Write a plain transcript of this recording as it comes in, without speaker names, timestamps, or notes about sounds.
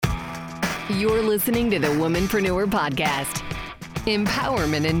You're listening to the Womanpreneur Podcast.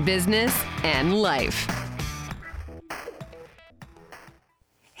 Empowerment in business and life.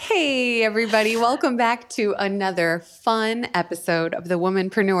 Hey, everybody. Welcome back to another fun episode of the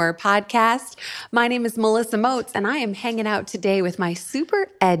Womanpreneur Podcast. My name is Melissa Moats, and I am hanging out today with my super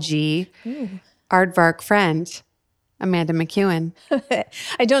edgy aardvark friend, Amanda McEwen.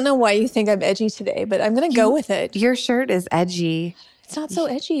 I don't know why you think I'm edgy today, but I'm going to go with it. Your shirt is edgy. It's not so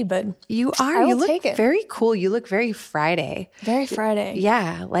edgy, but You are. I will You look take it. very cool. You look very Friday. Very Friday.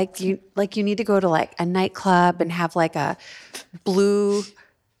 Yeah, like you need to go to like a nightclub and have like a blue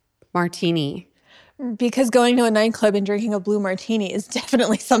martini. Because going to a nightclub and drinking a blue martini is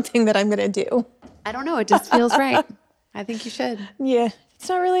definitely something that I'm going to do. I don't know. It just feels right. I think you should. Yeah.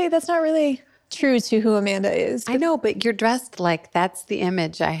 That's not really true to who Amanda is. I know, but you're dressed like that's the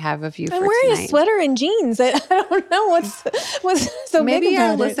image I have of you I'm for wearing tonight. a sweater and jeans. I don't know what's so Maybe big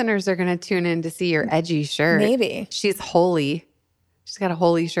our about it. listeners are going to tune in to see your edgy shirt. Maybe. She's holy. She's got a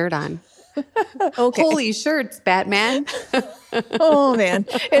holy shirt on. Okay. Holy shirts, Batman. Oh, man.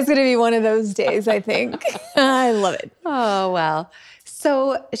 It's going to be one of those days, I think. I love it. Oh, well.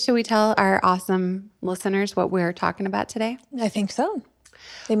 So should we tell our awesome listeners what we're talking about today? I think so.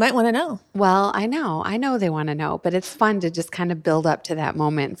 They might want to know. Well, I know they want to know, but it's fun to just kind of build up to that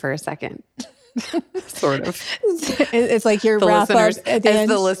moment for a second. Sort of. It's like your The wrap up listeners, at the as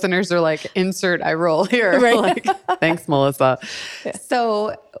end. the listeners are like, insert eye roll here. Right. Like, thanks, Melissa.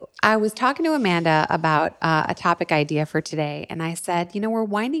 So I was talking to Amanda about a topic idea for today, and I said, we're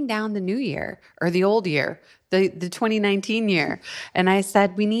winding down the new year or the old year, the 2019 year, and I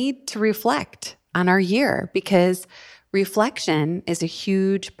said we need to reflect on our year because reflection is a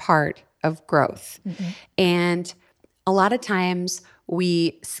huge part of growth, and a lot of times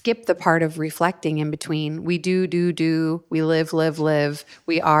we skip the part of reflecting in between. We do, we live,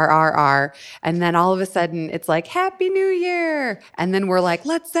 we are. And then all of a sudden it's like, Happy New Year. And then we're like,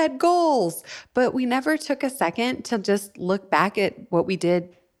 let's set goals. But we never took a second to just look back at what we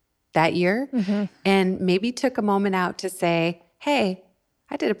did that year and maybe took a moment out to say, hey,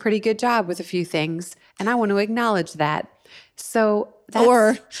 I did a pretty good job with a few things and I want to acknowledge that. So that's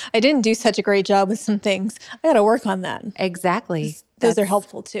Or I didn't do such a great job with some things. I got to work on that. exactly. Those are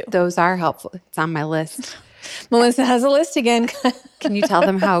helpful too. Those are helpful. It's on my list. Melissa has a list again. Can you tell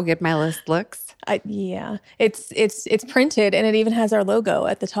them how good my list looks? Yeah, it's printed and it even has our logo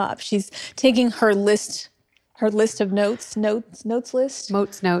at the top. She's taking her list of notes list.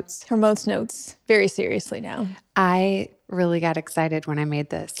 Moats notes. Her Moats notes very seriously now. I really got excited when I made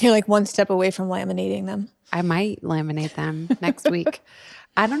this. You're like one step away from laminating them. I might laminate them next week.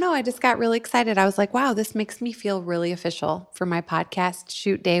 I don't know. I just got really excited. I was like, wow, this makes me feel really official for my podcast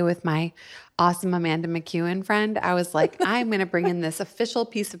shoot day with my awesome Amanda McEwen friend. I was like, I'm going to bring in this official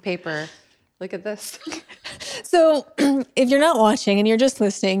piece of paper. Look at this. So if you're not watching and you're just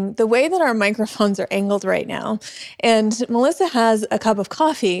listening, the way that our microphones are angled right now, and Melissa has a cup of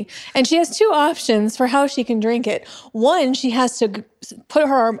coffee, and she has two options for how she can drink it. One, she has to put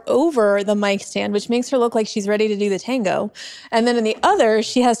her arm over the mic stand, which makes her look like she's ready to do the tango. And then in the other,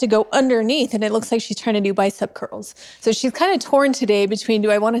 she has to go underneath, and it looks like she's trying to do bicep curls. So she's kind of torn today between, do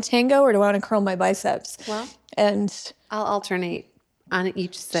I want to tango or do I want to curl my biceps? Well, And I'll alternate on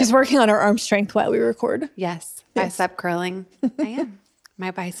each sip. she's working on her arm strength while we record. Yes, bicep curling. I am.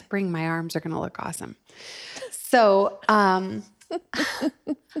 My my arms are going to look awesome. So, Amanda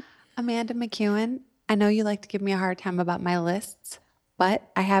McEwen, I know you like to give me a hard time about my lists, but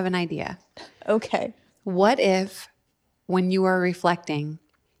I have an idea. Okay. What if when you are reflecting,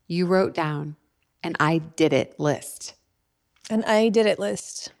 you wrote down an I did it list? An I did it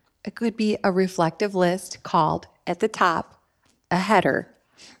list. It could be a reflective list called at the top, a header,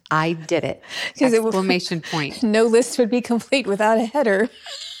 I did it, 'Cause it would- exclamation point. No list would be complete without a header.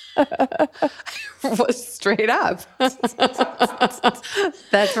 Was straight up.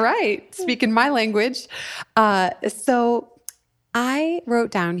 That's right. Speaking my language. So I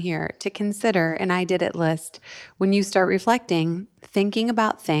wrote down here to consider an I did it list when you start reflecting, thinking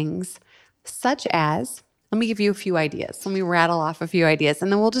about things such as, let me give you a few ideas. Let me rattle off a few ideas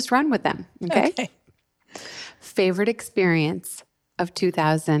and then we'll just run with them. Okay. Favorite experience of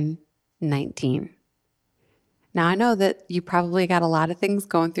 2019. Now, I know that you probably got a lot of things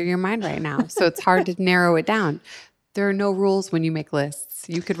going through your mind right now, so it's hard to narrow it down. There are no rules when you make lists.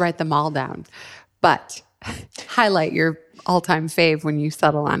 You could write them all down, but highlight your all-time fave when you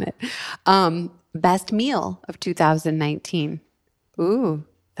settle on it. Best meal of 2019. Ooh,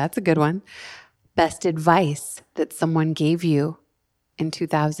 that's a good one. Best advice that someone gave you in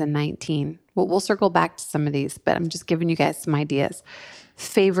 2019. Well, we'll circle back to some of these, but I'm just giving you guys some ideas.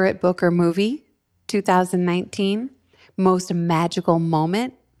 Favorite book or movie, 2019. Most magical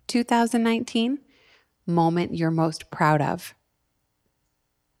moment, 2019. Moment you're most proud of.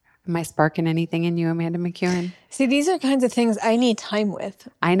 Am I sparking anything in you, Amanda McEwen? See, these are kinds of things I need time with.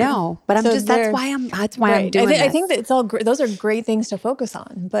 I know, but I'm So just, that's why I'm right. doing this. I think that it's all those are great things to focus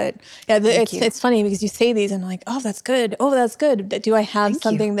on. But yeah, it's funny because you say these and I'm like, oh, that's good. Oh, that's good. Do I have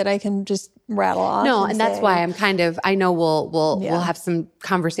something that I can just rattle off? No, and that's why I'm kind of, I know we'll have some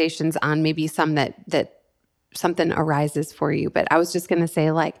conversations on maybe some that something arises for you. But I was just going to say,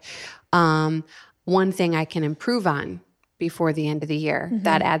 like, one thing I can improve on before the end of the year.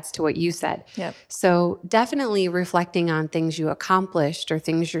 That adds to what you said. Yep. So definitely reflecting on things you accomplished or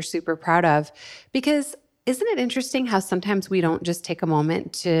things you're super proud of, because isn't it interesting how sometimes we don't just take a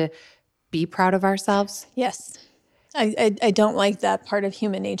moment to be proud of ourselves? Yes. I don't like that part of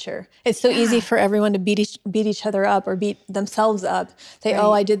human nature. It's so easy for everyone to beat each other up or beat themselves up. Say,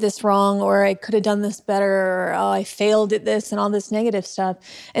 oh, I did this wrong, or I could have done this better, or oh, I failed at this, and all this negative stuff,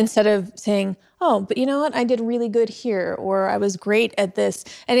 instead of saying, oh, but you know what? I did really good here, or I was great at this.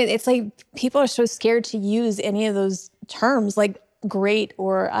 And it's like people are so scared to use any of those terms like great,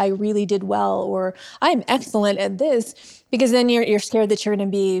 or I really did well, or I'm excellent at this, because then you're scared that you're going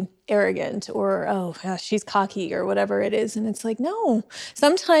to be arrogant, or oh, she's cocky, or whatever it is. And it's like, no,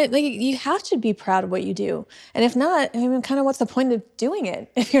 sometimes like you have to be proud of what you do. And if not, I mean, kind of what's the point of doing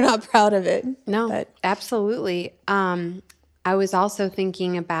it if you're not proud of it? No, absolutely. I was also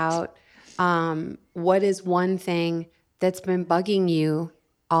thinking about what is one thing that's been bugging you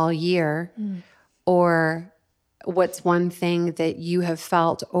all year, or what's one thing that you have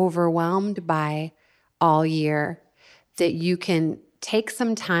felt overwhelmed by all year that you can take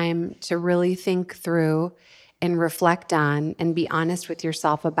some time to really think through and reflect on and be honest with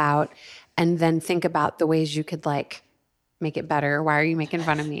yourself about, and then think about the ways you could like make it better. Why are you making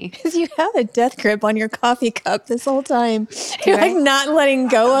fun of me? Because you have a death grip on your coffee cup this whole time. You're like not letting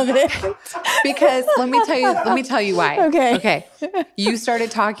go of it. Because let me tell you why. Okay. You started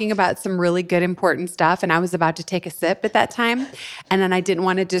talking about some really good, important stuff, and I was about to take a sip at that time. And then I didn't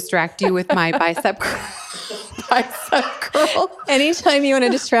want to distract you with my bicep curl. Anytime you want to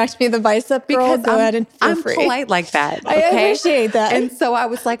distract me with the bicep curl, go ahead and feel free. I'm polite like that. I appreciate that. And so I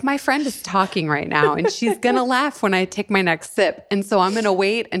was like, my friend is talking right now, and she's going to laugh when I take my next sip. And so I'm going to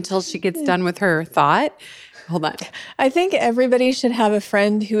wait until she gets done with her thought. Hold on. I think everybody should have a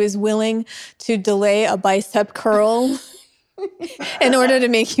friend who is willing to delay a bicep curl in order to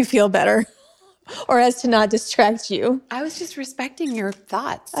make you feel better, or as to not distract you. I was just respecting your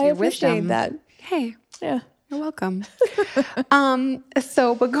thoughts, I your appreciate wisdom. that. Hey, Yeah. you're welcome.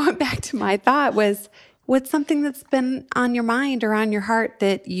 But going back to my thought was, what's something that's been on your mind or on your heart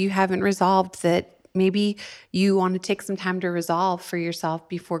that you haven't resolved that maybe you want to take some time to resolve for yourself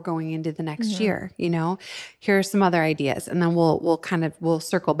before going into the next year? You know, here are some other ideas, and then we'll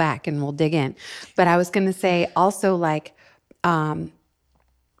circle back and we'll dig in. But I was going to say also, like,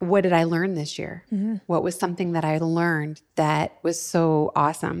 what did I learn this year? What was something that I learned that was so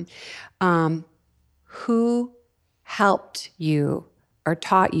awesome? Who helped you or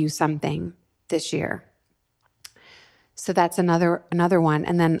taught you something this year? So that's another one.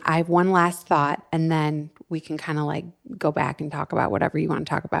 And then I have one last thought, and then we can kind of like go back and talk about whatever you want to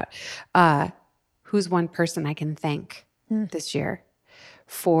talk about. Who's one person I can thank this year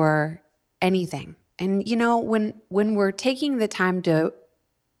for anything? And you know, when we're taking the time to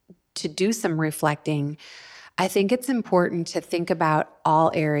do some reflecting, I think it's important to think about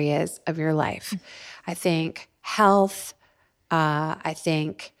all areas of your life. I think health, I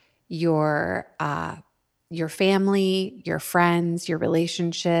think your family, your friends, your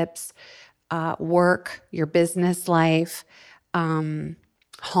relationships, work, your business life, home,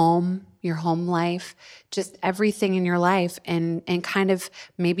 your home life, just everything in your life, and kind of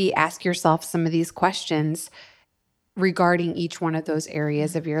maybe ask yourself some of these questions regarding each one of those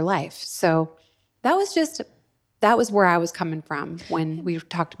areas of your life. So that was where I was coming from when we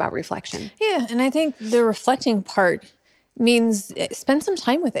talked about reflection. Yeah, and I think the reflecting part means spend some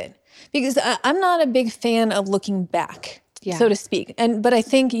time with it, because I'm not a big fan of looking back, so to speak. But I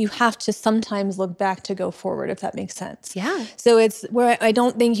think you have to sometimes look back to go forward, if that makes sense. Yeah. So it's where I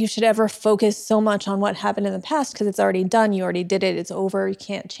don't think you should ever focus so much on what happened in the past, because it's already done. You already did it. It's over. You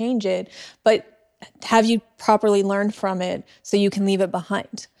can't change it. But have you properly learned from it so you can leave it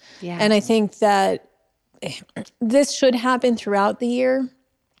behind? Yeah. And I think that this should happen throughout the year.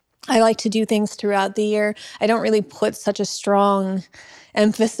 I like to do things throughout the year. I don't really put such a strong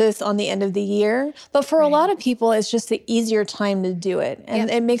emphasis on the end of the year. But for a lot of people, it's just the easier time to do it.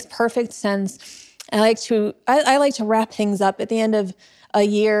 And it makes perfect sense. I like to wrap things up at the end of a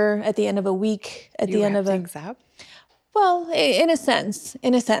year, at the end of a week, at the end of a things up. Well, in a sense,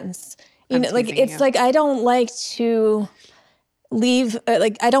 you know, like it's you. like I don't like to leave.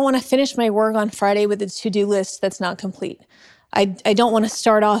 Like I don't want to finish my work on Friday with a to-do list that's not complete. I don't want to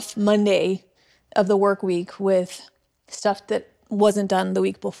start off Monday of the work week with stuff that wasn't done the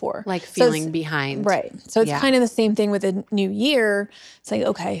week before. Like feeling behind. Right. So it's kind of the same thing with a new year. It's like,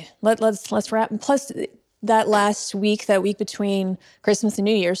 okay, let's wrap. Plus that last week, that week between Christmas and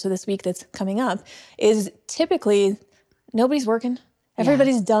New Year, so this week that's coming up, is typically nobody's working.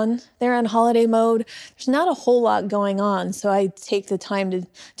 Everybody's done. They're on holiday mode. There's not a whole lot going on. So I take the time to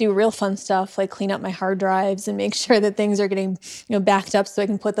do real fun stuff like clean up my hard drives and make sure that things are getting, backed up so I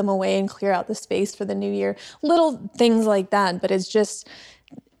can put them away and clear out the space for the new year. Little things like that. But it's just,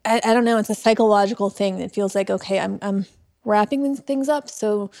 I don't know, it's a psychological thing that feels like, okay, I'm wrapping things up.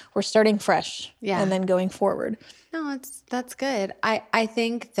 So we're starting fresh and then going forward. No, that's good. I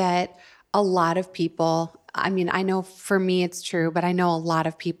think that a lot of people, I mean, I know for me it's true, but I know a lot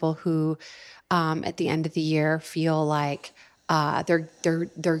of people who at the end of the year feel like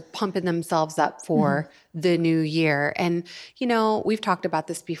they're pumping themselves up for the new year. And, we've talked about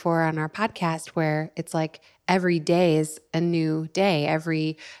this before on our podcast where it's like every day is a new day.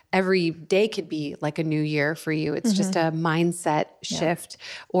 Every day could be like a new year for you. It's just a mindset shift,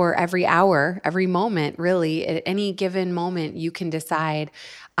 or every hour, every moment, really. At any given moment, you can decide,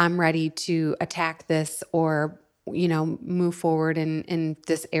 I'm ready to attack this or move forward in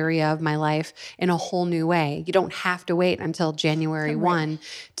this area of my life in a whole new way. You don't have to wait until January 1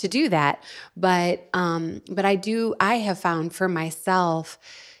 to do that. But I have found for myself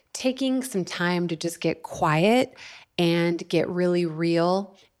taking some time to just get quiet and get really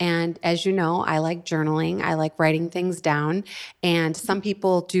real. And as you know, I like journaling. I like writing things down. And some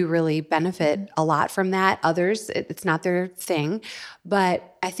people do really benefit a lot from that. Others, it's not their thing.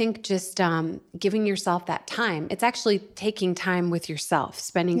 But I think just giving yourself that time, it's actually taking time with yourself,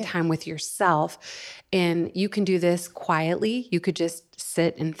 spending time with yourself. And you can do this quietly. You could just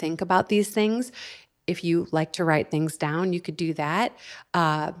sit and think about these things. If you like to write things down, you could do that.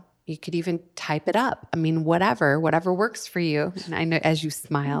 You could even type it up. I mean, whatever works for you. And I know as you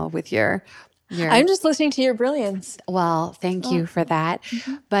smile with your I'm just listening to your brilliance. Well, thank you for that.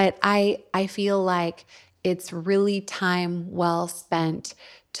 But I feel like it's really time well spent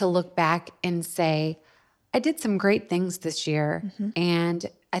to look back and say, I did some great things this year. And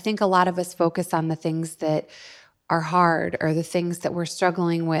I think a lot of us focus on the things that are hard, or the things that we're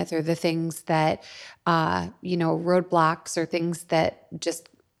struggling with, or the things that, roadblocks, or things that just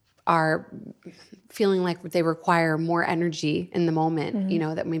are feeling like they require more energy in the moment,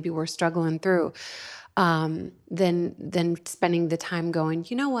 that maybe we're struggling through, than spending the time going,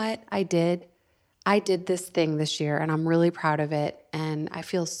 you know what, I did this thing this year and I'm really proud of it and I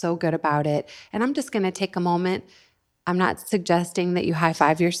feel so good about it. And I'm just going to take a moment. I'm not suggesting that you high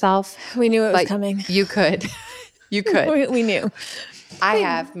five yourself. We knew it was coming. You could. You could. We knew. I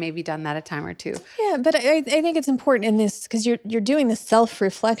have maybe done that a time or two. Yeah, but I think it's important in this because you're doing this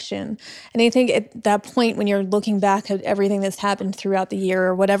self-reflection. And I think at that point when you're looking back at everything that's happened throughout the year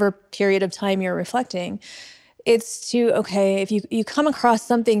or whatever period of time you're reflecting, it's to, okay, if you come across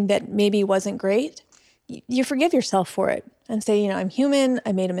something that maybe wasn't great, you forgive yourself for it and say, I'm human,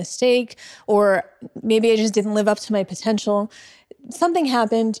 I made a mistake, or maybe I just didn't live up to my potential. Something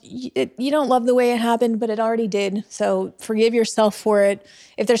happened, you don't love the way it happened, but it already did. So forgive yourself for it.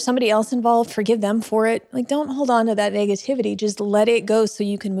 If there's somebody else involved, forgive them for it. Like, don't hold on to that negativity. Just let it go so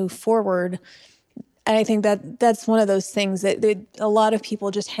you can move forward. And I think that's one of those things that a lot of people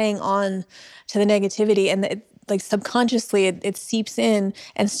just hang on to the negativity, and subconsciously it seeps in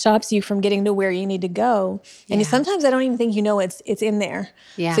and stops you from getting to where you need to go. And sometimes I don't even think it's in there.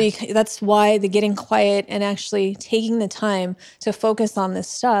 Yeah. So that's why the getting quiet and actually taking the time to focus on this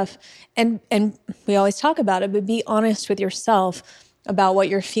stuff. And we always talk about it, but be honest with yourself about what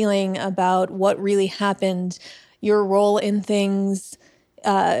you're feeling, about what really happened, your role in things.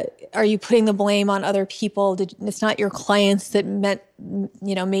 Are you putting the blame on other people? It's not your clients that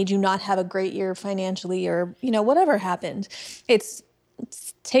made you not have a great year financially, or, whatever happened. It's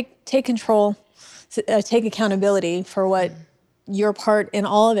take control, take accountability for what your part in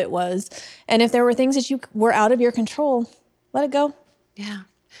all of it was. And if there were things that you were out of your control, let it go. Yeah.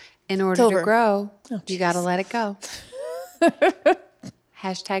 In order to grow, you got to let it go.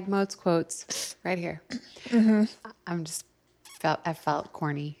 Hashtag Moats quotes right here. I felt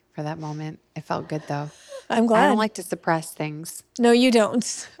corny for that moment. It felt good though. I'm glad. I don't like to suppress things. No, you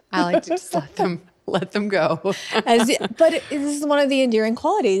don't. I like to just Let them go. But this is one of the endearing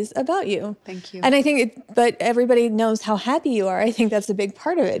qualities about you. Thank you. And I think, but everybody knows how happy you are. I think that's a big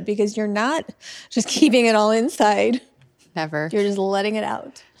part of it because you're not just keeping it all inside. Never. You're just letting it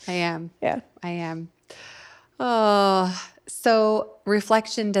out. I am. Yeah. I am. Oh, so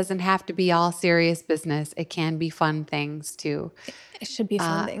reflection doesn't have to be all serious business. It can be fun things too. It should be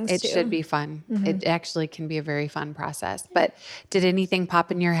fun things too. It should be fun. It actually can be a very fun process. But did anything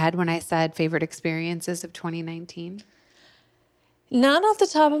pop in your head when I said favorite experiences of 2019? Not off the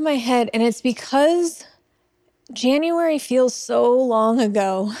top of my head. And it's because January feels so long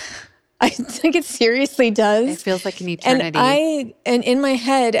ago. I think it seriously does. It feels like an eternity. And in my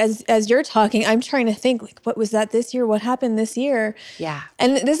head, as you're talking, I'm trying to think, like, what was that this year? What happened this year? Yeah.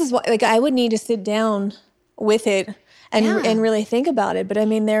 And this is what, like, I would need to sit down with it and really think about it. But I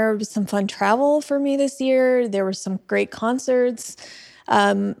mean, there was some fun travel for me this year. There were some great concerts.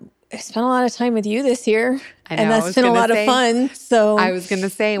 I spent a lot of time with you this year. I know, and that's been a lot of fun. So I was going to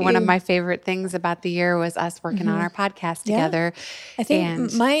say one of my favorite things about the year was us working on our podcast together. I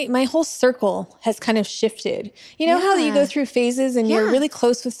think my whole circle has kind of shifted. You know how you go through phases and you're really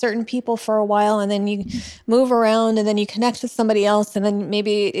close with certain people for a while and then you move around and then you connect with somebody else and then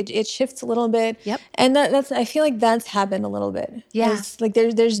maybe it shifts a little bit. Yep. And that's I feel like that's happened a little bit. Yeah. It's like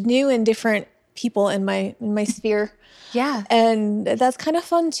there's new and different people in my sphere. Yeah. And that's kind of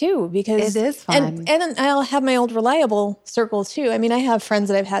fun too, because it is fun. And I'll have my old reliable circle too. I mean, I have friends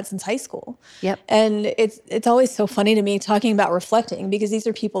that I've had since high school. Yep. And it's always so funny to me talking about reflecting because these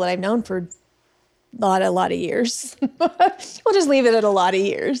are people that I've known for a lot of years. We'll just leave it at a lot of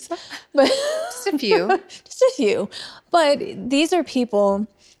years. But just a few. Just a few. But these are people.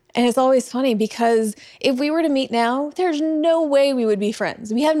 And it's always funny because if we were to meet now, there's no way we would be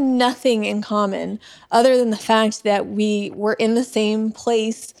friends. We have nothing in common other than the fact that we were in the same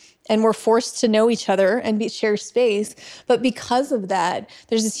place and we're forced to know each other and share space. But because of that,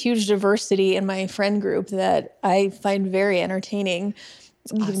 there's this huge diversity in my friend group that I find very entertaining.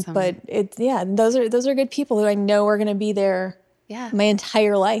 Awesome. But those are good people who I know are going to be there my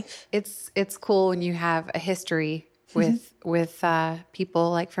entire life. It's cool when you have a history with people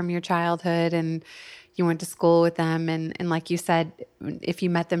like from your childhood and you went to school with them. And like you said, if you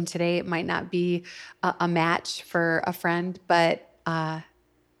met them today, it might not be a match for a friend, but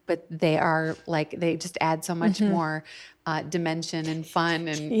they are like, they just add so much more dimension and fun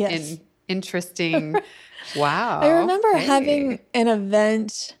and interesting. Wow. I remember having an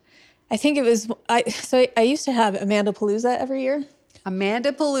event. I think it was, I used to have Amanda Palooza every year.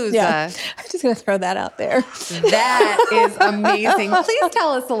 Amanda Palooza. Yeah. I'm just going to throw that out there. That is amazing. Please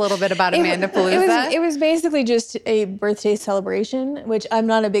tell us a little bit about Amanda Palooza. It was basically just a birthday celebration, which I'm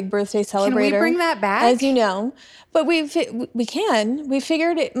not a big birthday celebrator. Can we bring that back? As you know. But we can. We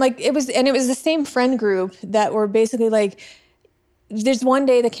figured it, like, it was the same friend group that were basically like, there's one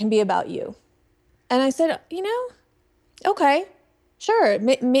day that can be about you. And I said, okay. Sure.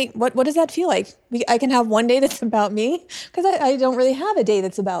 What does that feel like? I can have one day that's about me because I don't really have a day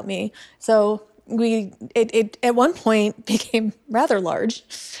that's about me. So it at one point became rather large,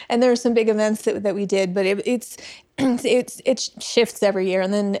 and there were some big events that we did. But it shifts every year,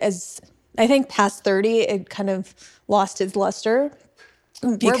 and then as I think past 30, it kind of lost its luster.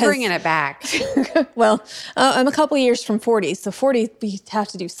 We're bringing it back. Well, I'm a couple years from 40, so 40 we have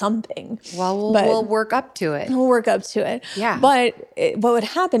to do something. Well, we'll work up to it. We'll work up to it. Yeah. But what would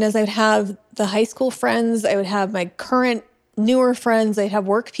happen is I would have the high school friends, I would have my current newer friends, I'd have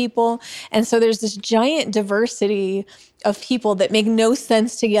work people, and so there's this giant diversity of people that make no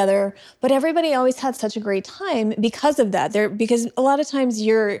sense together, but everybody always had such a great time because of that. Because a lot of times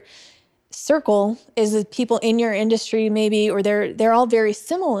you're circle is the people in your industry maybe, or they're all very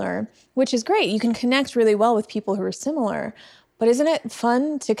similar, which is great. You can connect really well with people who are similar. But isn't it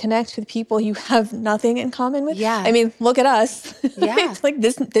fun to connect with people you have nothing in common with? Yeah. I mean, look at us. Yeah. It's like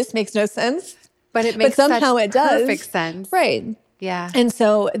this makes no sense. But it makes somehow it does. Perfect sense. Right. Yeah. And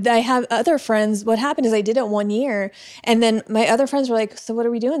so I have other friends. What happened is I did it 1 year. And then my other friends were like, so what are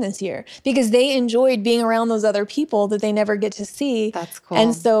we doing this year? Because they enjoyed being around those other people that they never get to see. That's cool.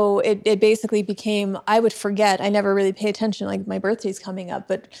 And so it basically became, I would forget. I never really pay attention. Like my birthday's coming up.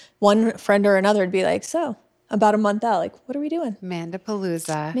 But one friend or another would be like, so about a month out, like, what are we doing? Amanda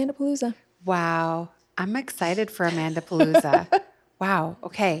Palooza. Amanda Palooza. Wow. I'm excited for Amanda Palooza. Wow.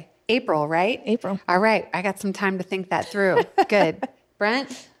 Okay. April, right? April. All right. I got some time to think that through. Good.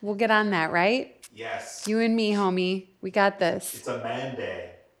 Brent, we'll get on that, right? Yes. You and me, homie. We got this. It's a man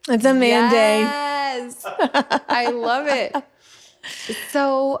day. It's a man day. Yes. I love it.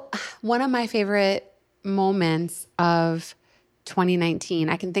 So one of my favorite moments of 2019.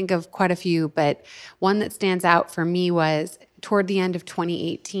 I can think of quite a few, but one that stands out for me was toward the end of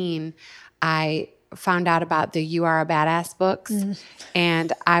 2018, I found out about the You Are a Badass books.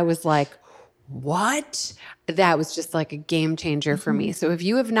 And I was like, what? That was just like a game changer for me. So if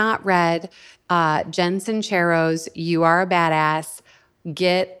you have not read Jen Sincero's You Are a Badass,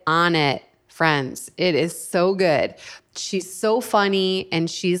 get on it, friends. It is so good. She's so funny, and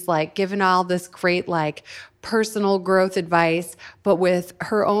she's like giving all this great like personal growth advice, but with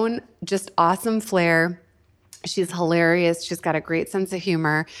her own just awesome flair. She's hilarious. She's got a great sense of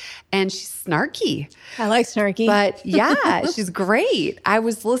humor, and she's snarky. I like snarky. But yeah, she's great. I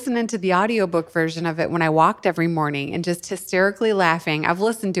was listening to the audiobook version of it when I walked every morning and just hysterically laughing. I've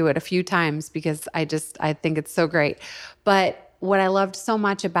listened to it a few times because I think it's so great. But what I loved so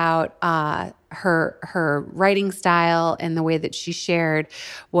much about her writing style and the way that she shared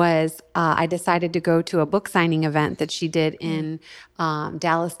was I decided to go to a book signing event that she did in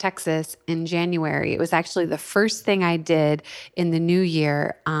Dallas, Texas in January. It was actually the first thing I did in the new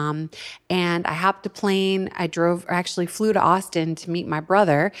year. And I hopped a plane. I flew to Austin to meet my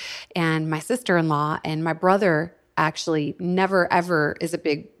brother and my sister-in-law, and my brother actually never ever is a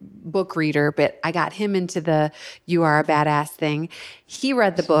big book reader, but I got him into the You Are a Badass thing. He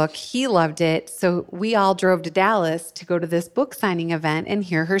read the book. He loved it. So we all drove to Dallas to go to this book signing event and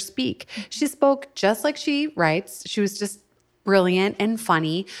hear her speak. She spoke just like she writes. She was just brilliant and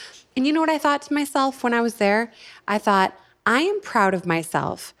funny. And you know what I thought to myself when I was there? I thought, I am proud of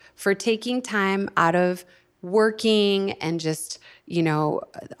myself for taking time out of working and just,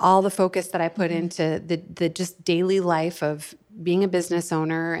 all the focus that I put into the just daily life of being a business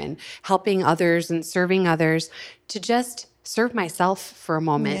owner and helping others and serving others, to just serve myself for a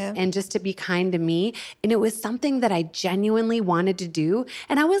moment and just to be kind to me. And it was something that I genuinely wanted to do.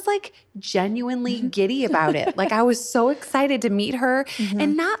 And I was like genuinely giddy about it. Like I was so excited to meet her,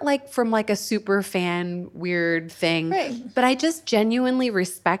 and not like from like a super fan weird thing, but I just genuinely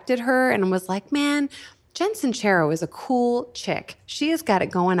respected her and was like, man, Jen Sincero is a cool chick. She has got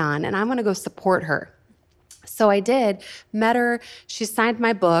it going on, and I'm going to go support her. So I did, met her. She signed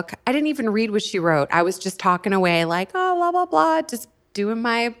my book. I didn't even read what she wrote. I was just talking away like, oh, blah, blah, blah, just doing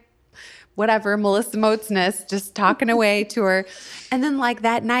my whatever, Melissa Moatsness, just talking away to her. And then like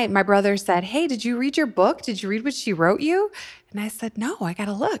that night, my brother said, hey, did you read your book? Did you read what she wrote you? And I said, no, I got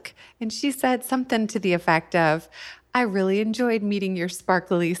to look. And she said something to the effect of, I really enjoyed meeting your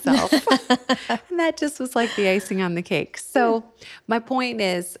sparkly self. And that just was like the icing on the cake. So my point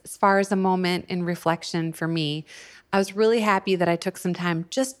is, as far as a moment in reflection for me, I was really happy that I took some time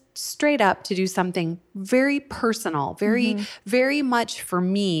just straight up to do something very personal, very, very much for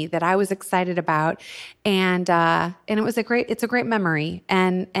me that I was excited about. And it's a great memory.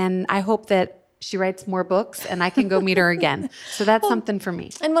 And I hope that she writes more books and I can go meet her again. So that's something for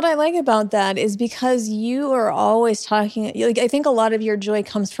me. And what I like about that is because you are always talking, like, I think a lot of your joy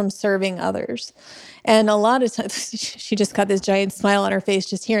comes from serving others. And a lot of times, she just got this giant smile on her face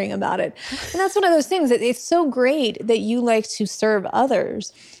just hearing about it. And that's one of those things that it's so great that you like to serve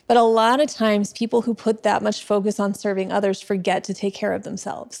others. But a lot of times people who put that much focus on serving others forget to take care of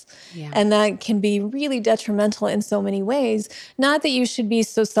themselves. Yeah. And that can be really detrimental in so many ways. Not that you should be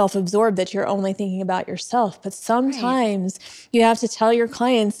so self-absorbed that you're only thinking about yourself, but sometimes you have to tell your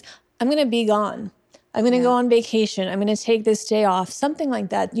clients, I'm going to be gone. I'm going to go on vacation. I'm going to take this day off, something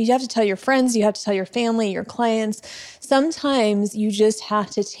like that. You have to tell your friends, you have to tell your family, your clients. Sometimes you just have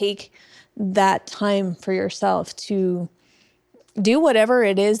to take that time for yourself to do whatever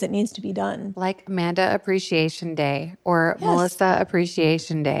it is that needs to be done. Like Amanda Appreciation Day or Melissa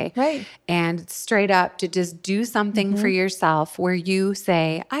Appreciation Day. Right. And straight up to just do something for yourself where you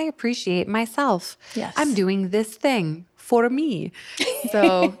say, I appreciate myself. Yes. I'm doing this thing for me.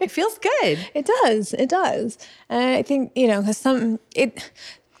 So it feels good. It does. It does. And I think, because it's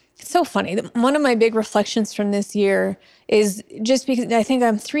so funny. One of my big reflections from this year is just because I think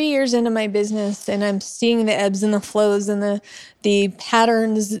I'm 3 years into my business and I'm seeing the ebbs and the flows and the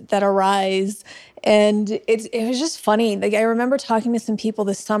patterns that arise. And it was just funny. Like I remember talking to some people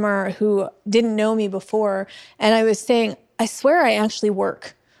this summer who didn't know me before. And I was saying, I swear I actually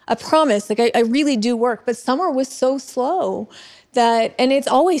work. I promise, like I really do work, but summer was so slow and it's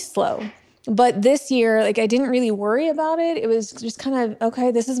always slow. But this year, like I didn't really worry about it. It was just kind of,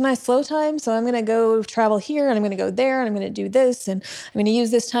 okay, this is my slow time. So I'm going to go travel here and I'm going to go there and I'm going to do this. And I'm going to use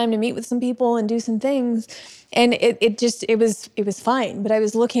this time to meet with some people and do some things. And it was fine. But I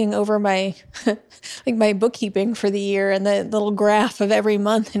was looking over my, like my bookkeeping for the year and the little graph of every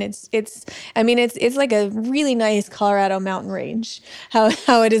month. And it's like a really nice Colorado mountain range, how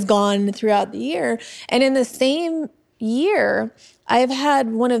it has gone throughout the year. And in the same year, I've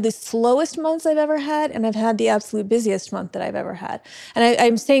had one of the slowest months I've ever had, and I've had the absolute busiest month that I've ever had. And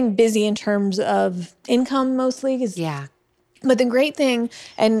I'm saying busy in terms of income mostly. Yeah. But the great thing,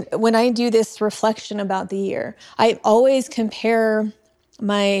 and when I do this reflection about the year, I always compare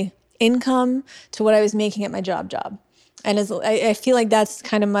my income to what I was making at my job. And I feel like that's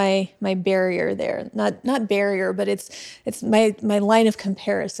kind of my barrier there. Not barrier, but it's my line of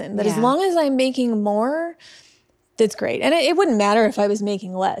comparison. That as long as I'm making more, that's great. And it wouldn't matter if I was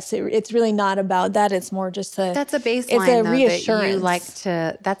making less. It's really not about that. It's more just that's a baseline. It's a though, reassurance. That you like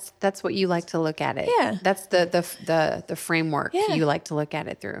to. That's what you like to look at it. Yeah. That's the framework you like to look at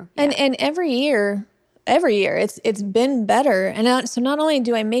it through. And every year it's been better. And so not only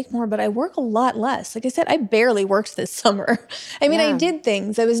do I make more, but I work a lot less. Like I said, I barely worked this summer. I mean, I did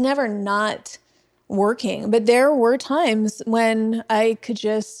things. I was never not working, but there were times when I could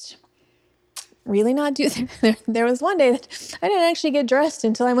just really not do that. There was one day that I didn't actually get dressed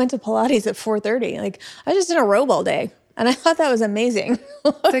until I went to Pilates at 4:30. Like I was just in a robe all day. And I thought that was amazing.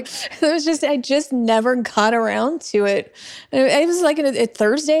 I just never got around to it. It was like a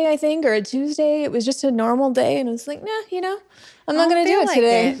Thursday, I think, or a Tuesday. It was just a normal day. And it was like, nah, I'm not going to do it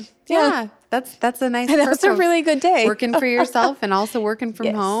today. Yeah. That's a nice and that's a really good day. Working for yourself and also working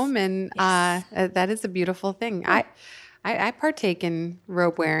from home. And that is a beautiful thing. I partake in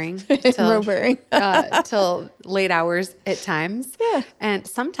robe wearing till late hours at times. Yeah. And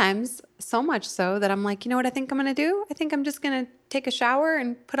sometimes so much so that I'm like, you know what I think I'm going to do? I think I'm just going to take a shower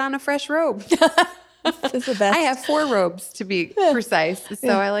and put on a fresh robe. It's the best. I have 4 robes to be precise.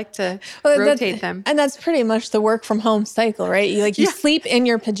 So I like to rotate them. And that's pretty much the work from home cycle, right? You sleep in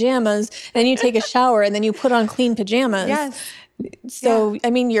your pajamas, then you take a shower, and then you put on clean pajamas. Yes. So, I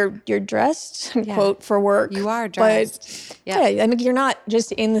mean, you're dressed, quote, for work. You are dressed. But, I mean, you're not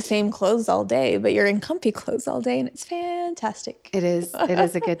just in the same clothes all day, but you're in comfy clothes all day, and it's fantastic. It is. It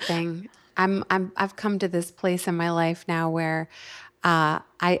is a good thing. I've come to this place in my life now where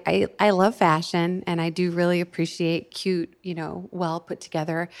I love fashion, and I do really appreciate cute, well put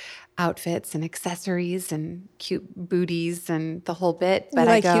together outfits and accessories and cute booties and the whole bit. But you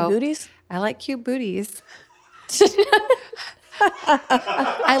like cute booties? I like cute booties.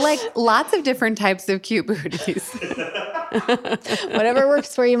 I like lots of different types of cute booties. Whatever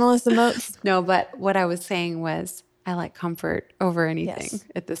works for you, Melissa, most. No, but what I was saying was I like comfort over anything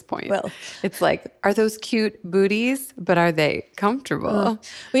at this point. Well, it's like, are those cute booties, but are they comfortable?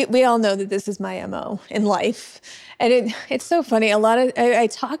 We all know that this is my MO in life. And it's so funny. I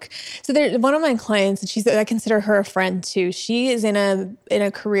talk, so there, one of my clients, and I consider her a friend too. She is in a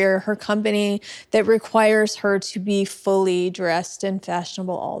career, her company that requires her to be fully dressed and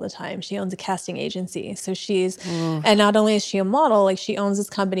fashionable all the time. She owns a casting agency. So and not only is she a model, like she owns this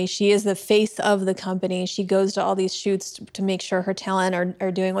company, she is the face of the company. She goes to all these shoots to make sure her talent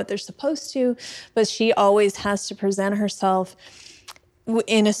are doing what they're supposed to, but she always has to present herself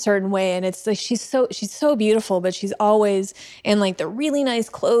in a certain way. And it's like she's so beautiful, but she's always in like the really nice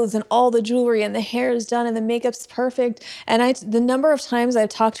clothes and all the jewelry and the hair is done and the makeup's perfect. And the number of times I've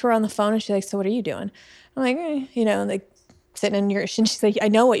talked to her on the phone and she's like, so what are you doing? I'm like, like sitting in your, and she's like, I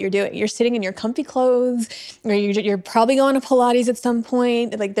know what you're doing. You're sitting in your comfy clothes, or you're probably going to Pilates at some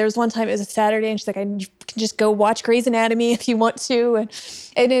point. Like there's one time it was a Saturday and she's like, you can just go watch Grey's Anatomy if you want to.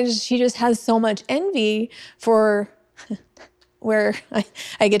 And she just has so much envy for where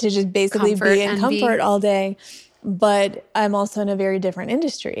I get to just basically be in comfort all day. But I'm also in a very different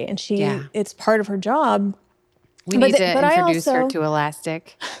industry, and it's part of her job. We need to introduce her to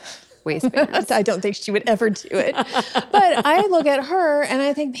elastic waistbands. I don't think she would ever do it. But I look at her and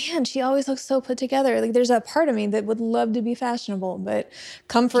I think, man, she always looks so put together. Like there's that part of me that would love to be fashionable, but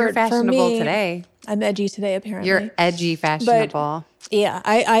comfort You're fashionable for me, today. I'm edgy today, apparently. You're edgy fashionable. But, yeah,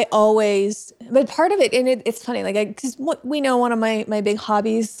 I always, but part of it, and it's funny, like, because we know one of my big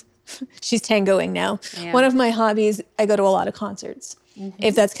hobbies, she's tangoing now. Yeah. One of my hobbies, I go to a lot of concerts. Mm-hmm.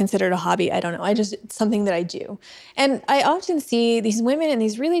 If that's considered a hobby, I don't know. It's something that I do. And I often see these women in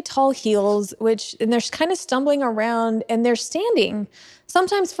these really tall heels, and they're kind of stumbling around and they're standing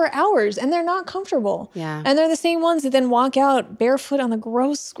sometimes for hours and they're not comfortable. Yeah. And they're the same ones that then walk out barefoot on the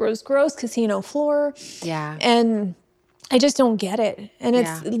gross casino floor. Yeah. And I just don't get it.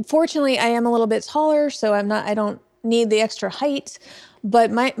 And fortunately I am a little bit taller, so I don't need the extra height.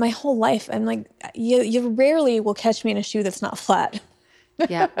 But my whole life, I'm like, you rarely will catch me in a shoe that's not flat.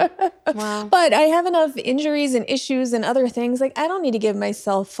 Yeah. Wow. But I have enough injuries and issues and other things. Like I don't need to give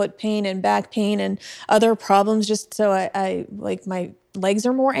myself foot pain and back pain and other problems just so I like my legs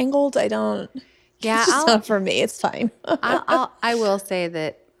are more angled. I don't. Yeah. It's just not for me. It's fine. I will say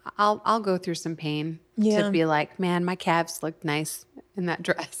that I'll go through some pain to be like, man, my calves look nice in that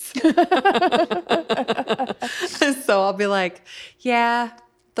dress. So I'll be like, yeah,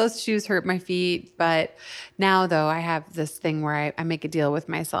 those shoes hurt my feet. But now, though, I have this thing where I make a deal with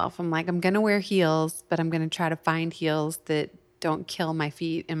myself. I'm like, I'm going to wear heels, but I'm going to try to find heels that don't kill my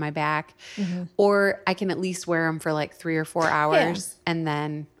feet and my back. Or I can at least wear them for like 3 or 4 hours. And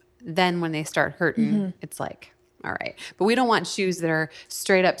then when they start hurting, it's like, all right. But we don't want shoes that are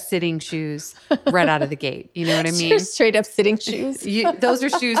straight up sitting shoes right out of the gate. You know what I mean? Straight up sitting shoes. Those are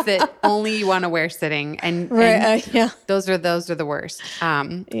shoes that only you want to wear sitting. And those are the worst.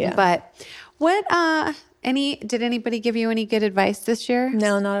 But what, did anybody give you any good advice this year?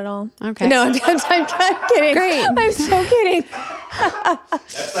 No, not at all. Okay. No, I'm kidding. Great. I'm so kidding.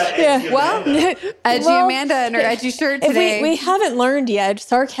 Well, edgy Amanda and her edgy shirt today. We haven't learned yet.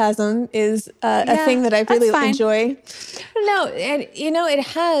 Sarcasm is a thing that I really enjoy. No, and it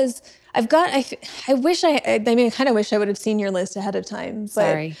has. I wish I kind of wish I would have seen your list ahead of time. But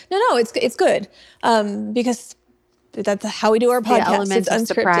Sorry. No, it's good because that's how we do our podcast. The element of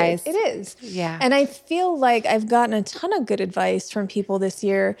surprise. It is. Yeah. And I feel like I've gotten a ton of good advice from people this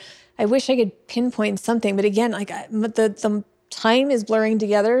year. I wish I could pinpoint something, but again, like the time is blurring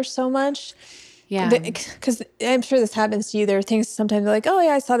together so much. Yeah. Because I'm sure this happens to you. There are things sometimes like, oh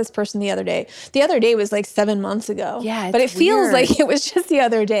yeah, I saw this person the other day. The other day was like 7 months ago. Yeah. But it feels like it was just the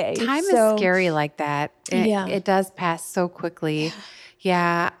other day. Time is scary like that. It does pass so quickly.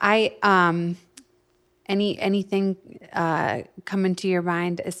 Yeah. Anything come into your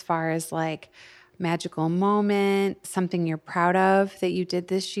mind as far as like magical moment, something you're proud of that you did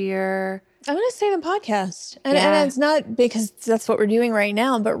this year? I'm going to say the podcast. And it's not because that's what we're doing right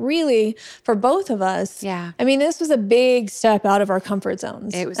now, but really for both of us. Yeah. I mean, this was a big step out of our comfort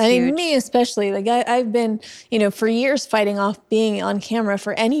zones. It was huge. I mean, me especially. Like I've been, for years fighting off being on camera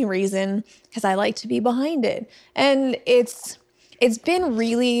for any reason because I like to be behind it. And it's been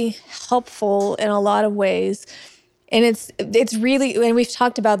really helpful in a lot of ways. And it's really, and we've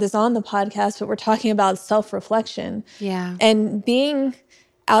talked about this on the podcast, but we're talking about self-reflection. Yeah. And being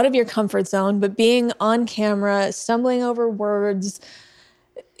out of your comfort zone, but being on camera, stumbling over words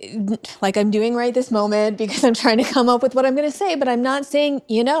like I'm doing right this moment because I'm trying to come up with what I'm going to say, but I'm not saying,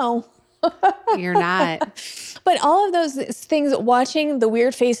 You're not. But all of those things, watching the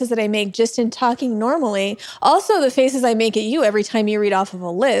weird faces that I make just in talking normally, also the faces I make at you every time you read off of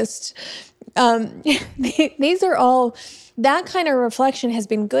a list, these are all, that kind of reflection has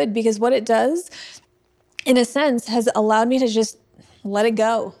been good because what it does, in a sense, has allowed me to just let it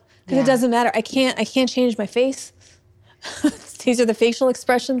go. Because it doesn't matter. I can't change my face. These are the facial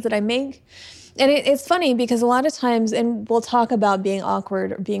expressions that I make. And it's funny because a lot of times, and we'll talk about being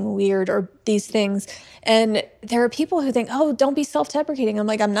awkward or being weird or these things, and there are people who think, oh, don't be self-deprecating. I'm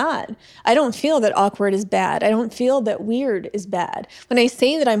like, I'm not. I don't feel that awkward is bad. I don't feel that weird is bad. When I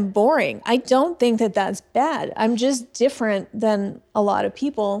say that I'm boring, I don't think that that's bad. I'm just different than a lot of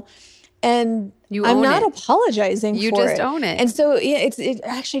people. And I'm not apologizing for it. You just own it. And so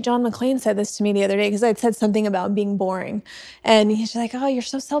actually, John McClane said this to me the other day because I'd said something about being boring. And he's like, oh, you're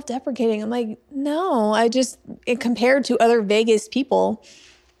so self-deprecating. I'm like, no, compared to other Vegas people,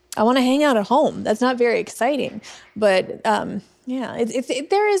 I want to hang out at home. That's not very exciting. But there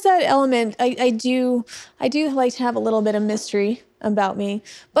is that element. I do like to have a little bit of mystery about me.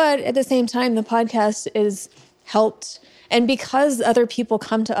 But at the same time, the podcast is helped. And because other people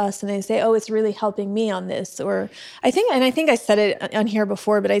come to us and they say, oh, it's really helping me on this, or I think I said it on here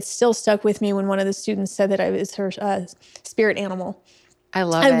before, but it still stuck with me when one of the students said that I was her spirit animal. I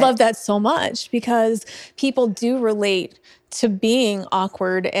love that so much because people do relate to being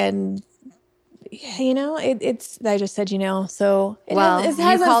awkward and I just said, so it hasn't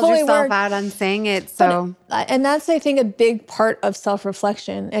you called fully yourself worked. out on saying it. So, and that's, I think, a big part of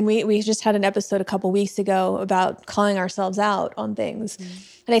self-reflection. And we just had an episode a couple weeks ago about calling ourselves out on things.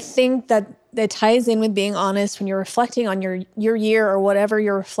 And I think that ties in with being honest when you're reflecting on your year or whatever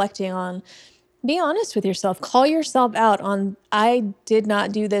you're reflecting on. Be honest with yourself. Call yourself out on, I did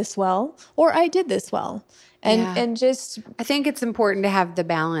not do this well, or I did this well. And just, I think it's important to have the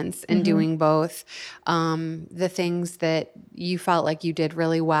balance in doing both. The things that you felt like you did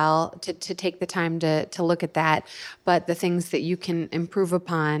really well, to take the time to look at that, but the things that you can improve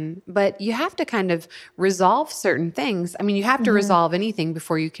upon. But you have to kind of resolve certain things. I mean, you have to resolve anything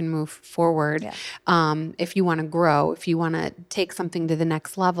before you can move forward. Yeah. If you want to grow, if you want to take something to the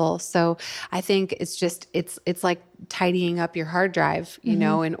next level. So I think it's like tidying up your hard drive,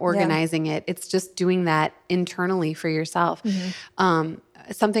 and organizing it. It's just doing that internally for yourself.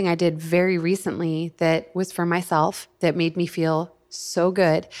 Something I did very recently that was for myself that made me feel so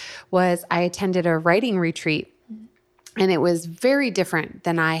good was I attended a writing retreat, and it was very different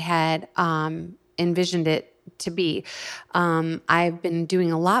than I had envisioned it to be. I've been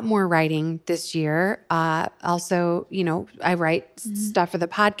doing a lot more writing this year. Also, I write stuff for the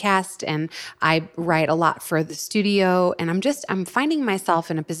podcast, and I write a lot for the studio. And I'm finding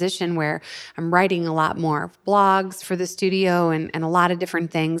myself in a position where I'm writing a lot more blogs for the studio and a lot of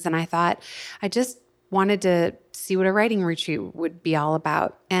different things. And I thought I just wanted to see what a writing retreat would be all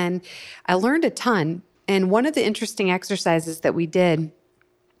about. And I learned a ton. And one of the interesting exercises that we did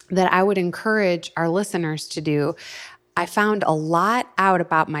that I would encourage our listeners to do, I found a lot out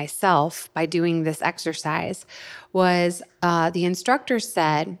about myself by doing this exercise, was the instructor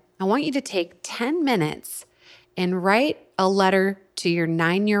said, I want you to take 10 minutes and write a letter to your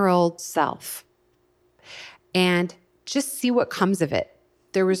 9-year-old self and just see what comes of it.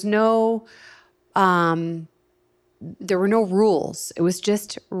 There were no rules. It was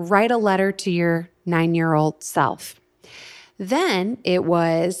just write a letter to your 9-year-old self. Then it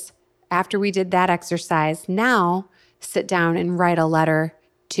was, after we did that exercise, now sit down and write a letter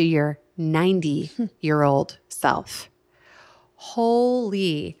to your 90-year-old self.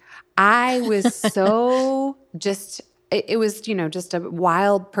 Holy, I was so it was, just a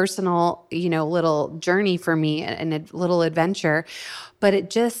wild personal, little journey for me and a little adventure.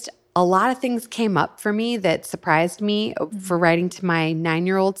 But a lot of things came up for me that surprised me for writing to my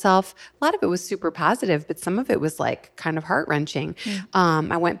 9-year-old self. A lot of it was super positive, but some of it was like kind of heart-wrenching.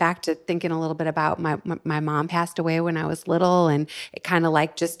 I went back to thinking a little bit about my mom passed away when I was little, and it kind of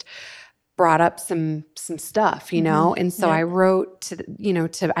like just brought up some stuff, And so I wrote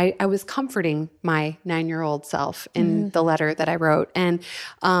I was comforting my 9-year-old self in the letter that I wrote. And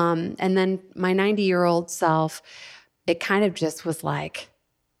then my 90-year-old self, it kind of just was like,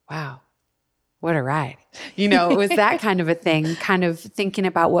 wow, what a ride. It was that kind of a thing, kind of thinking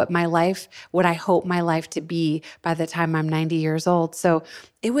about what I hope my life to be by the time I'm 90 years old. So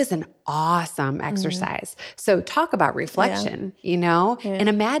it was an awesome exercise. So talk about reflection, and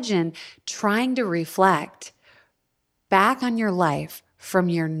imagine trying to reflect back on your life from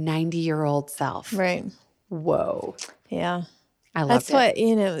your 90-year-old self. Right. Whoa. Yeah. I love That's what,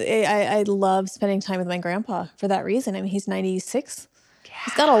 I love spending time with my grandpa for that reason. I mean, he's 96.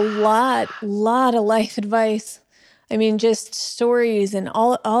 He's got a lot of life advice. I mean, just stories and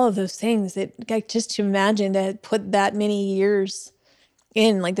all of those things that, like, just to imagine to put that many years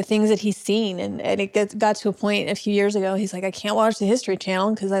in, like the things that he's seen. And it got to a point a few years ago, he's like, I can't watch the History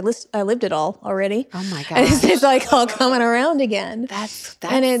Channel because I lived it all already. Oh my God. And it's like all coming around again. That's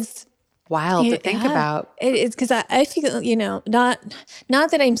and it's wild to think about. It's because I feel, not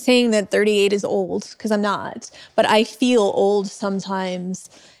that I'm saying that 38 is old, because I'm not, but I feel old sometimes.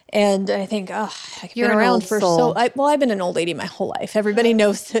 And I think, I've been around for I've been an old lady my whole life. Everybody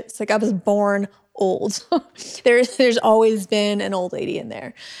knows this. It's like I was born old. There's always been an old lady in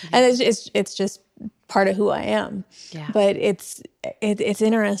there. And it's just part of who I am. Yeah. But it's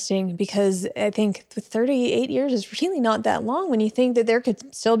interesting because I think 38 years is really not that long when you think that there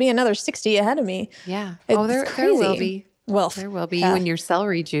could still be another 60 ahead of me. Yeah. There will be. Well, there will be you and your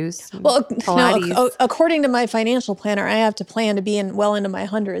celery juice. Well, no, according to my financial planner, I have to plan to be well into my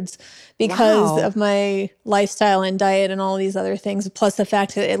hundreds because of my lifestyle and diet and all these other things. Plus the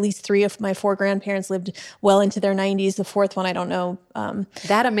fact that at least 3 of my 4 grandparents lived well into their 90s. The 4th one, I don't know.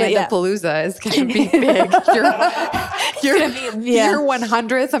 That Amanda Palooza is going to be big. Your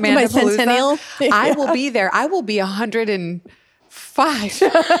 100th Amanda my Palooza. Centennial. I will be there. I will be 105.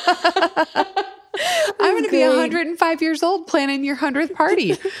 I'm going to be 105 years old planning your 100th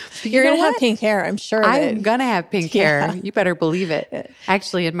party. You're going to have pink hair, I'm sure. I'm going to have pink hair. You better believe it.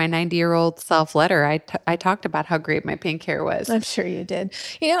 Actually, in my 90-year-old self letter, I talked about how great my pink hair was. I'm sure you did.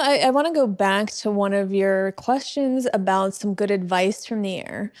 I want to go back to one of your questions about some good advice from the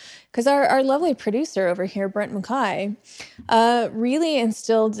air. Because our lovely producer over here, Brent Mackay, really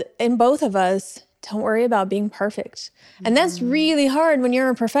instilled in both of us, don't worry about being perfect. And that's really hard when you're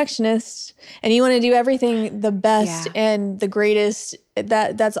a perfectionist and you want to do everything the best and the greatest.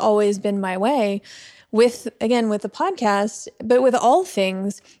 That's always been my way with the podcast, but with all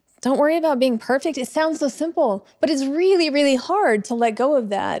things, don't worry about being perfect. It sounds so simple, but it's really, really hard to let go of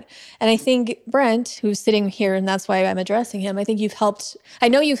that. And I think Brent, who's sitting here, and that's why I'm addressing him, I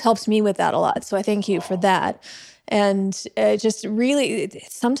know you've helped me with that a lot. So I thank you for that. And just really,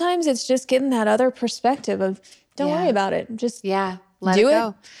 sometimes it's just getting that other perspective of don't worry about it. Just let do it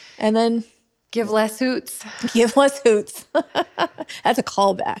go. And then give less hoots. Give less hoots. That's a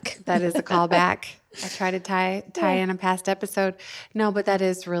callback. That is a callback. I try to tie in a past episode. No, but that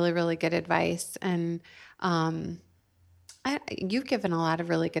is really, really good advice. And You've given a lot of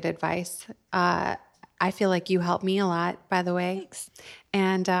really good advice. I feel like you helped me a lot, by the way. Thanks.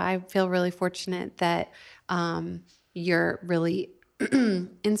 And I feel really fortunate that you're really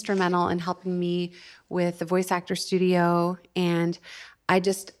instrumental in helping me with the Voice Actor Studio. And I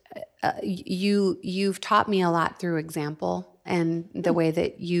just, you've taught me a lot through example and the way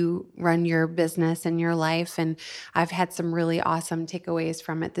that you run your business and your life. And I've had some really awesome takeaways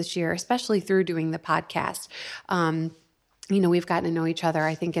from it this year, especially through doing the podcast. We've gotten to know each other,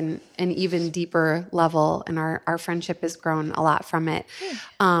 I think, in an even deeper level, and our friendship has grown a lot from it.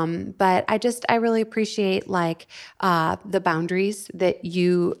 But I really appreciate the boundaries that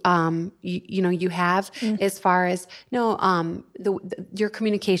you have as far as your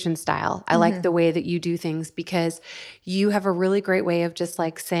communication style. I like the way that you do things because you have a really great way of just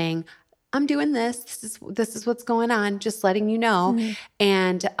saying, I'm doing this. This is what's going on. Just letting you know,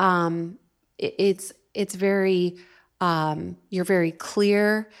 and it's very. You're very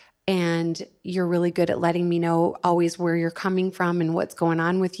clear, and you're really good at letting me know always where you're coming from and what's going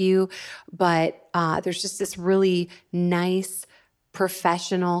on with you. But there's just this really nice,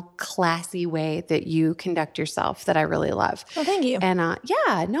 professional, classy way that you conduct yourself that I really love. Well, thank you. And I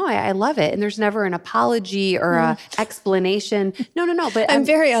love it. And there's never an apology or a explanation. No. But I'm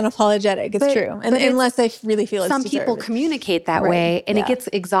very unapologetic. It's true. And unless I really feel it's some people communicate that way, and it gets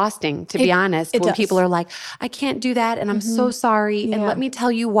exhausting, to be honest, when people are like, I can't do that, and I'm so sorry, and let me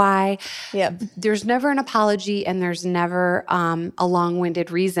tell you why. Yep. There's never an apology, and there's never a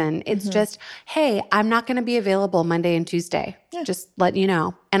long-winded reason. It's just, hey, I'm not going to be available Monday and Tuesday. Yeah. Just let you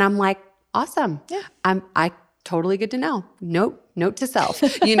know. And I'm like, awesome. Yeah. I totally good to know. Note to self,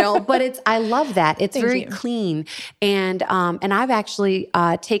 but I love that. It's very clean. And I've actually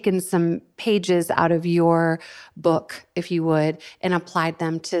taken some pages out of your book, if you would, and applied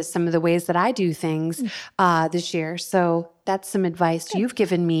them to some of the ways that I do things this year. So that's some advice you've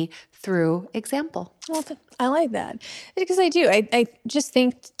given me through example. Well, I like that because I do. I just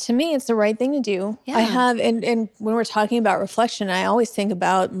think, to me, it's the right thing to do. Yeah. I have, and when we're talking about reflection, I always think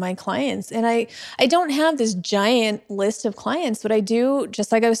about my clients, and I don't have this giant list of clients, but I do,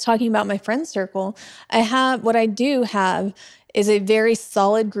 just like I was talking about my friend circle, what I do have is a very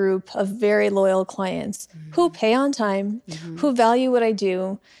solid group of very loyal clients who pay on time, who value what I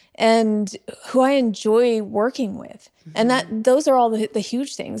do, and who I enjoy working with. And those are all the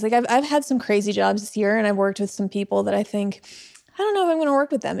huge things. I've had some crazy jobs this year, and I've worked with some people that I think, I don't know if I'm going to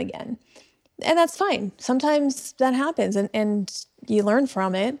work with them again. And that's fine. Sometimes that happens, and you learn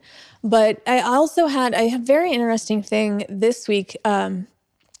from it. But I had a very interesting thing this week.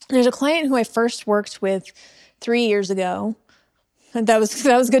 There's a client who I first worked with 3 years ago. And that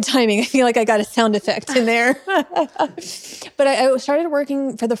was good timing. I feel like I got a sound effect in there. But I started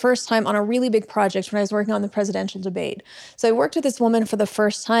working for the first time on a really big project when I was working on the presidential debate. So I worked with this woman for the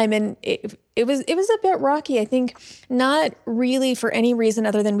first time, and it was a bit rocky. I think not really for any reason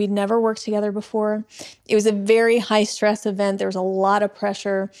other than we'd never worked together before. It was a very high stress event. There was a lot of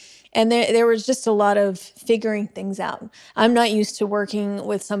pressure. And there was just a lot of figuring things out. I'm not used to working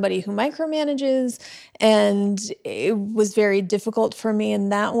with somebody who micromanages, and it was very difficult for me in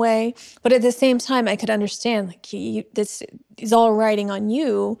that way. But at the same time, I could understand, this is all riding on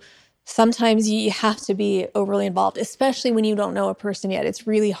you. Sometimes you have to be overly involved, especially when you don't know a person yet. It's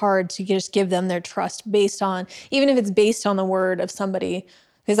really hard to just give them their trust even if it's based on the word of somebody,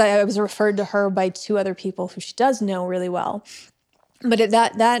 because I was referred to her by 2 other people who she does know really well. But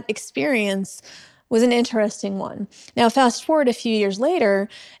that experience was an interesting one. Now, fast forward a few years later,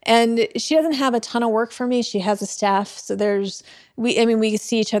 and she doesn't have a ton of work for me. She has a staff, so we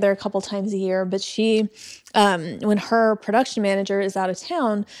see each other a couple times a year. But she, when her production manager is out of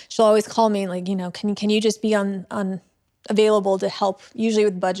town, she'll always call me can you just be available to help, usually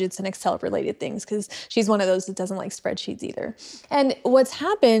with budgets and Excel related things, because she's one of those that doesn't like spreadsheets either. And what's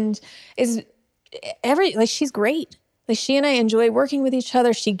happened is she's great. She and I enjoy working with each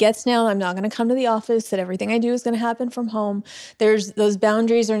other. She gets now I'm not going to come to the office, that everything I do is going to happen from home. Those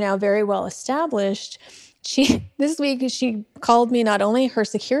boundaries are now very well established. This week, she called me not only her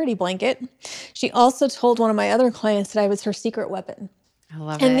security blanket, she also told one of my other clients that I was her secret weapon. I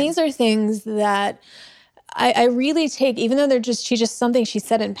love it. And these are things that I really take, even though she's just something she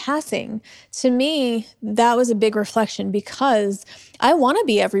said in passing, to me, that was a big reflection, because I want to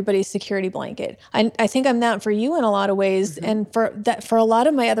be everybody's security blanket. I think I'm that for you in a lot of ways. And for a lot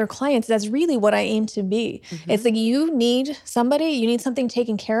of my other clients, that's really what I aim to be. It's like, you need something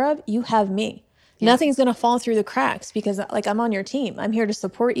taken care of, you have me. Nothing's going to fall through the cracks because like I'm on your team. I'm here to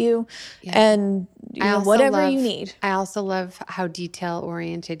support you and whatever you need. I also love how detail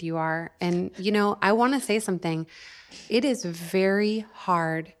oriented you are. And, I want to say something. It is very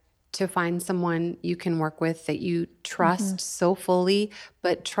hard to find someone you can work with that you trust so fully,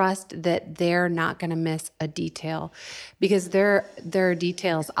 but trust that they're not going to miss a detail, because there are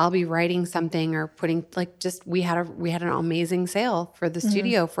details. I'll be writing something or putting we had an amazing sale for the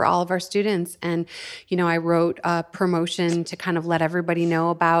studio for all of our students, and I wrote a promotion to kind of let everybody know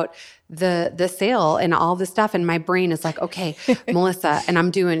about the sale and all the stuff, and my brain is like, okay, Melissa, and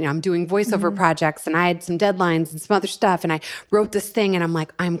I'm doing voiceover projects, and I had some deadlines and some other stuff, and I wrote this thing, and I'm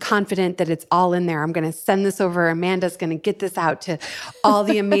like, I'm confident that it's all in there. I'm going to send this over. Amanda's going to get this out to all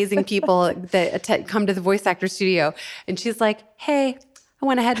the amazing people that come to the Voice Actor Studio, and she's like, hey, I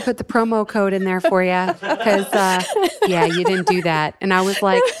went ahead and put the promo code in there for you because, you didn't do that. And I was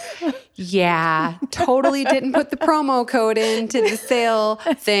like, yeah, totally didn't put the promo code into the sale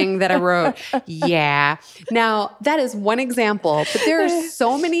thing that I wrote. Yeah. Now, that is one example, but there are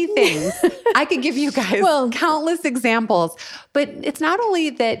so many things. I could give you guys countless examples. But it's not only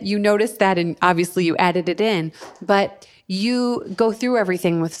that you noticed that and obviously you added it in, but you go through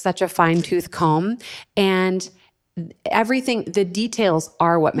everything with such a fine-tooth comb, and everything, the details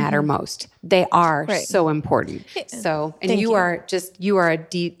are what matter most. They are so important. So, and you are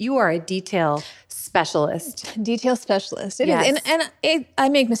a detail specialist. Detail specialist. It is. And I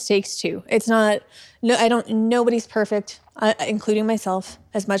make mistakes too. It's not, nobody's perfect, including myself,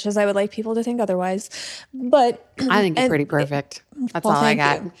 as much as I would like people to think otherwise. But I think you're pretty perfect. That's all I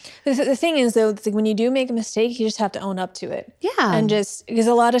got. The thing is, though, it's like when you do make a mistake, you just have to own up to it. Yeah. And because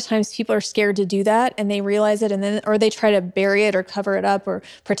a lot of times people are scared to do that, and they realize it, or they try to bury it or cover it up or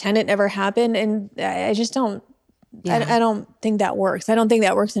pretend it never happened. And I just don't. Yeah. I don't think that works. I don't think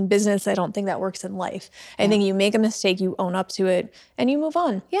that works in business. I don't think that works in life. I think you make a mistake, you own up to it, and you move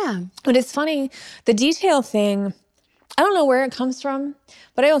on. Yeah. But it's funny, the detail thing, I don't know where it comes from,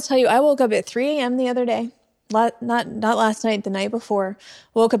 but I will tell you, I woke up at 3 a.m. the other day, not last night, the night before.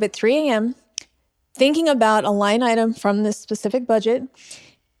 Woke up at 3 a.m. thinking about a line item from this specific budget,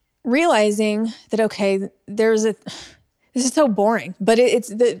 realizing that, okay, this is so boring, but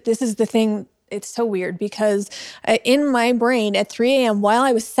this is the thing. It's so weird because in my brain at 3 a.m., while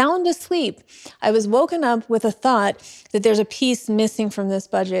I was sound asleep, I was woken up with a thought that there's a piece missing from this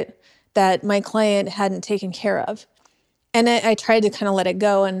budget that my client hadn't taken care of. And I tried to kind of let it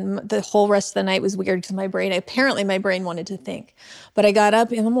go, and the whole rest of the night was weird because my brain wanted to think. But I got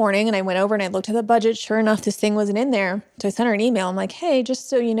up in the morning and I went over and I looked at the budget. Sure enough, this thing wasn't in there. So I sent her an email. I'm like, hey, just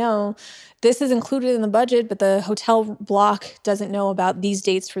so you know, this is included in the budget, but the hotel block doesn't know about these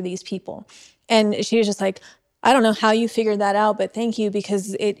dates for these people. And she was just like, I don't know how you figured that out, but thank you,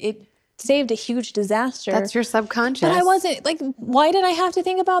 because it saved a huge disaster. That's your subconscious. But I wasn't like, why did I have to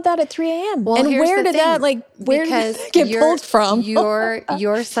think about that at 3 a.m.? Well, and where did that get pulled from?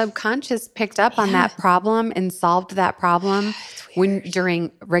 Your subconscious picked up on that problem and solved that problem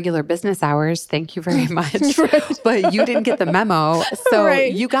during regular business hours. Thank you very much. But you didn't get the memo. So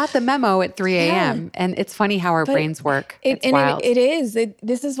you got the memo at 3 a.m. Yeah. And it's funny how our brains work. It's wild. It is.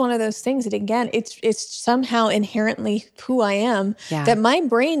 This is one of those things that, again, it's somehow inherently who I am, that my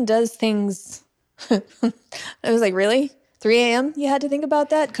brain does things. I was like, really? 3 a.m. You had to think about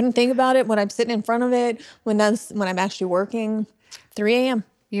that? Couldn't think about it when I'm sitting in front of it, when I'm actually working. 3 a.m.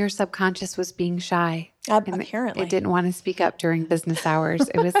 Your subconscious was being shy. Apparently. It didn't want to speak up during business hours.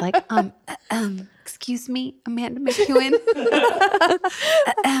 It was like, excuse me, Amanda McEwen.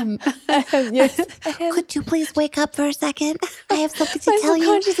 Yes. Could you please wake up for a second? I have something to tell you.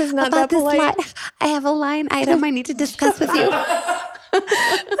 My subconscious is not about that polite. I have a line item I need to discuss with you.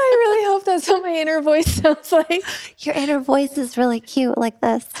 I really hope that's what my inner voice sounds like. Your inner voice is really cute like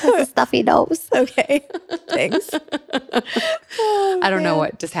this. With a stuffy nose. Okay. Thanks. I don't know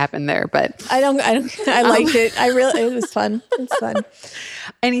what just happened there, but I liked it. It was fun. It's fun.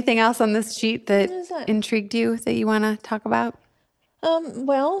 Anything else on this sheet that intrigued you that you want to talk about?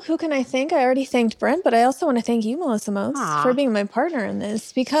 Well, who can I thank? I already thanked Brent, but I also want to thank you, Melissa, most for being my partner in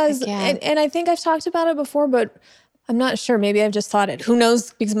this, because, and I think I've talked about it before, but I'm not sure. Maybe I've just thought it. Who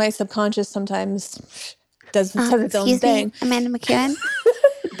knows? Because my subconscious sometimes does its own thing. Me, Amanda McEwen.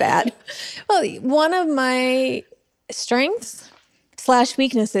 Bad. Well, one of my strengths /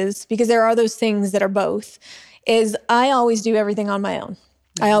 weaknesses, because there are those things that are both, is I always do everything on my own.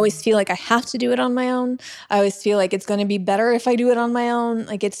 I always feel like I have to do it on my own. I always feel like it's going to be better if I do it on my own.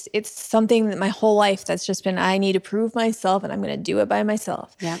 Like it's something that my whole life that's just been, I need to prove myself and I'm going to do it by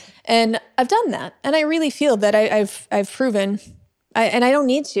myself. Yeah. And I've done that. And I really feel that I've proven And I don't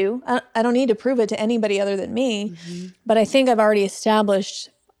need to. I don't need to prove it to anybody other than me. But I think I've already established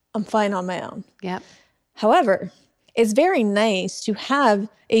I'm fine on my own. Yep. However, it's very nice to have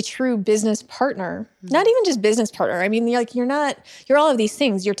a true business partner, not even just business partner. I mean, you're all of these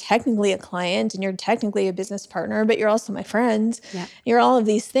things. You're technically a client and you're technically a business partner, but you're also my friend. Yeah. You're all of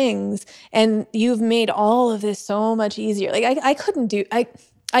these things. And you've made all of this so much easier. Like I could do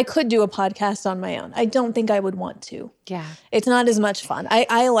a podcast on my own. I don't think I would want to. Yeah. It's not as much fun.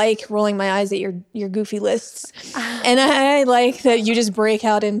 I like rolling my eyes at your goofy lists. And I like that you just break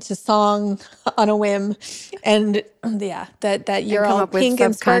out into song on a whim. And that you're all pink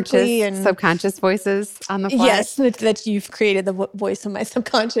and sparkly and subconscious voices on the fly. Yes, that you've created the voice of my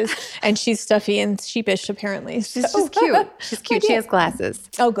subconscious. And she's stuffy and sheepish, apparently. She's just cute. She's cute. She has glasses.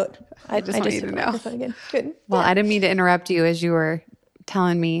 Oh, good. I just want you to know. Good. Well, I didn't mean to interrupt you as you were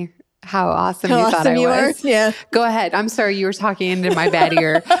telling me how awesome you thought I was. Yeah. Go ahead. I'm sorry you were talking into my bad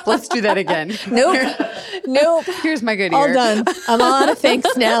ear. Let's do that again. Nope. Here's my good ear. All done. I'm all out of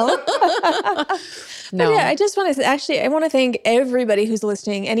thanks now. No. But yeah, I just want to I want to thank everybody who's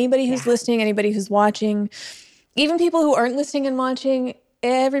listening, anybody who's listening, anybody who's watching, even people who aren't listening and watching,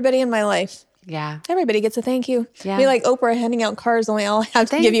 everybody in my life. Yeah. Everybody gets a thank you. Yeah. Be like Oprah handing out cards, only I'll have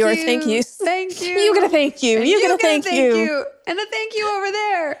to give you our thank yous. Thank you. You get a thank you. You get a thank you. And a thank you over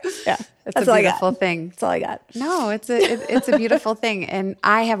there. Yeah. That's a beautiful thing. That's all I got. No, it's a beautiful thing. And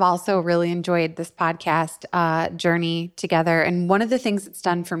I have also really enjoyed this podcast journey together. And one of the things it's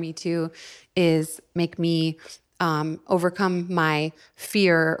done for me too is make me overcome my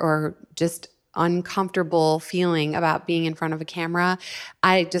fear or just uncomfortable feeling about being in front of a camera.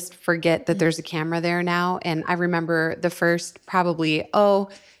 I just forget that there's a camera there now. And I remember the first probably,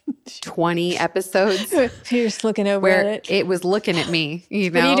 20 episodes. You're just looking over where at it. it was looking at me, you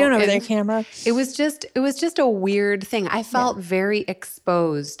know. What are you doing over there, camera? It was just a weird thing. I felt very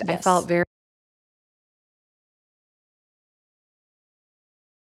exposed. Yes. I felt very